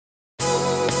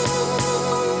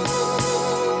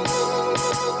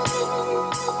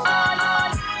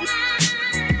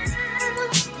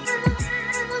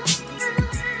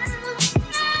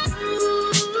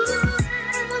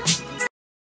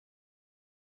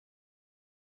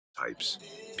types.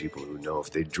 People who know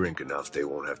if they drink enough, they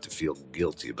won't have to feel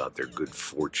guilty about their good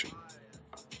fortune.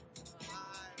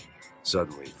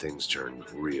 Suddenly, things turned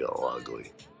real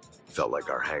ugly. Felt like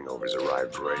our hangovers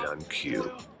arrived right on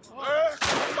cue.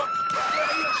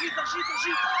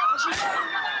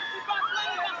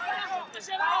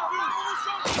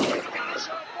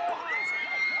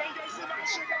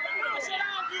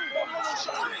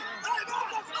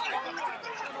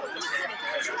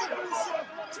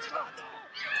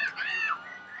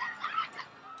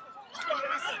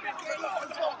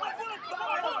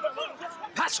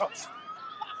 Passos!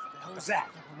 What the hell was that?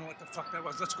 I don't know what the fuck that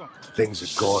was. Let's go. Things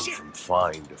had gone from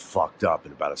fine to fucked up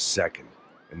in about a second,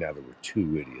 and now there were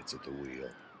two idiots at the wheel.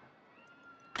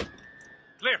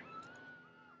 Clear.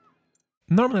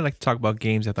 Normally I like to talk about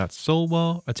games that not so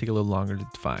well or take a little longer to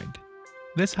find.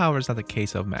 This, however, is not the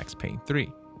case of Max Payne 3,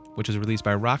 which was released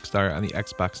by Rockstar on the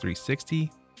Xbox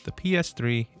 360, the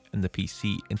PS3, and the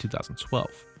PC in 2012.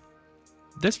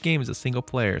 This game is a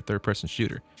single-player, third-person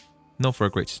shooter, known for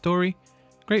a great story,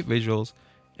 great visuals,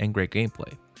 and great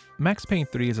gameplay. Max Payne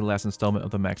 3 is the last installment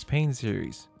of the Max Payne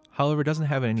series, however it doesn't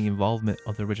have any involvement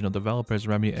of the original developers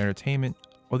Remedy Entertainment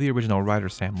or the original writer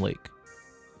Sam Lake.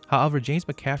 However, James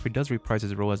McCaffrey does reprise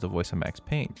his role as the voice of Max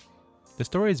Payne. The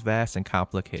story is vast and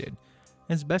complicated,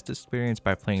 and is best experienced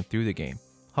by playing through the game.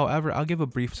 However, I'll give a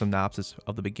brief synopsis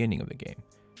of the beginning of the game.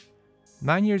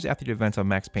 9 years after the events of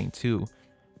Max Payne 2,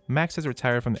 Max has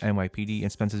retired from the NYPD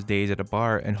and spends his days at a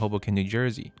bar in Hoboken, New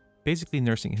Jersey, basically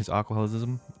nursing his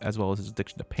alcoholism as well as his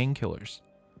addiction to painkillers.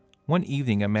 One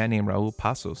evening, a man named Raul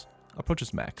Passos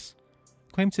approaches Max,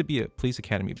 claims to be a police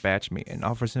academy batchmate, and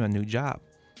offers him a new job,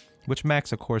 which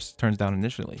Max of course turns down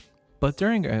initially. But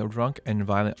during a drunk and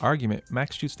violent argument,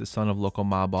 Max shoots the son of local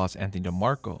mob boss Anthony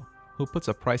DeMarco, who puts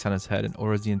a price on his head and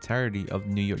orders the entirety of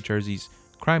New York Jersey's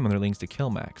crime underlings to kill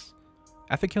Max.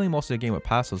 After killing most of the game with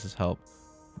Passos' help,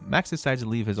 Max decides to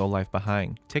leave his old life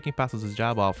behind, taking Passos'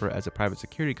 job offer as a private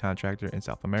security contractor in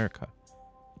South America.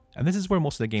 And this is where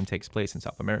most of the game takes place, in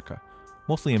South America,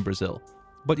 mostly in Brazil.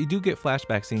 But you do get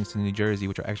flashback scenes to New Jersey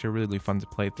which are actually really fun to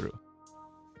play through.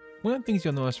 One of the things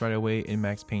you'll notice right away in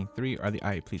Max Payne 3 are the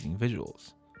eye-pleasing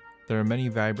visuals. There are many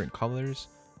vibrant colors,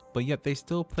 but yet they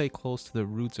still play close to the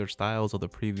roots or styles of the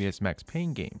previous Max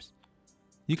Payne games.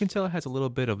 You can tell it has a little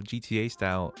bit of GTA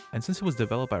style, and since it was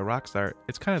developed by Rockstar,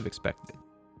 it's kind of expected.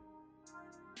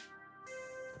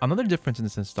 Another difference in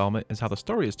this installment is how the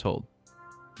story is told.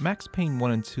 Max Payne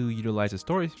 1 and 2 utilize a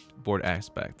storyboard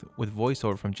aspect with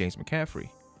voiceover from James McCaffrey.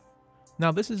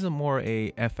 Now this is a more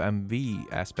a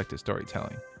FMV aspect of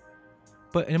storytelling,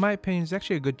 but in my opinion it's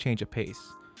actually a good change of pace.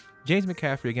 James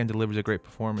McCaffrey again delivers a great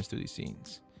performance through these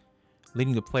scenes,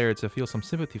 leading the player to feel some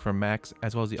sympathy for Max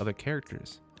as well as the other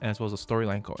characters, as well as the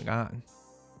storyline going on.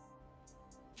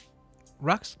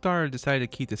 Rockstar decided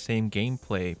to keep the same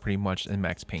gameplay pretty much in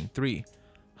Max Payne 3.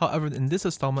 However, in this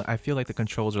installment, I feel like the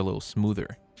controls are a little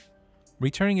smoother.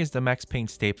 Returning is the Max Payne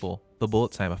staple, the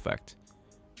bullet time effect.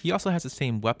 He also has the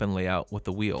same weapon layout with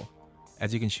the wheel,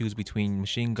 as you can choose between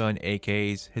machine gun,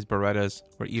 AKs, his Berettas,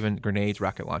 or even grenades,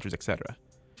 rocket launchers, etc.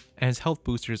 And his health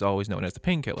booster is always known as the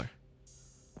painkiller.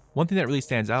 One thing that really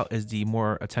stands out is the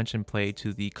more attention played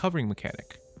to the covering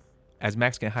mechanic, as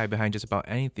Max can hide behind just about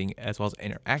anything as well as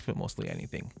interact with mostly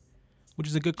anything, which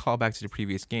is a good callback to the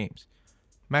previous games.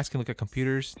 Max can look at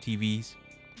computers, TVs,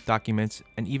 documents,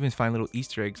 and even find little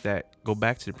Easter eggs that go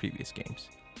back to the previous games.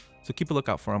 So keep a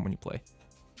lookout for them when you play.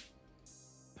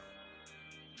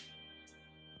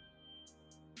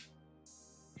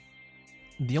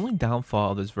 The only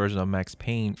downfall of this version of Max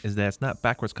Payne is that it's not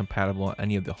backwards compatible on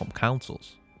any of the home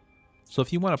consoles. So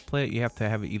if you want to play it, you have to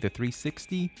have either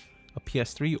 360, a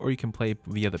PS3, or you can play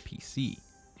via the PC.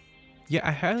 Yet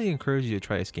I highly encourage you to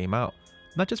try this game out,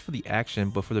 not just for the action,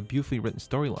 but for the beautifully written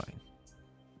storyline.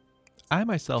 I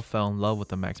myself fell in love with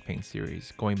the Max Payne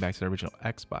series going back to the original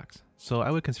Xbox, so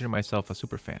I would consider myself a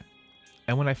super fan.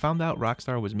 And when I found out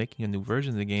Rockstar was making a new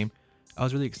version of the game, I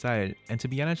was really excited, and to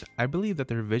be honest, I believe that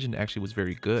their vision actually was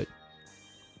very good.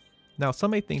 Now,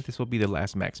 some may think this will be the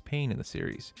last Max Payne in the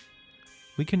series.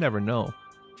 We can never know,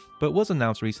 but it was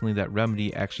announced recently that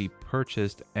Remedy actually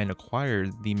purchased and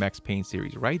acquired the Max Payne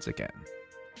series rights again.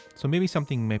 So maybe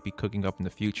something might be cooking up in the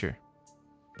future.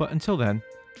 But until then,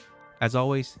 as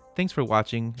always, thanks for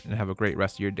watching and have a great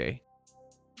rest of your day.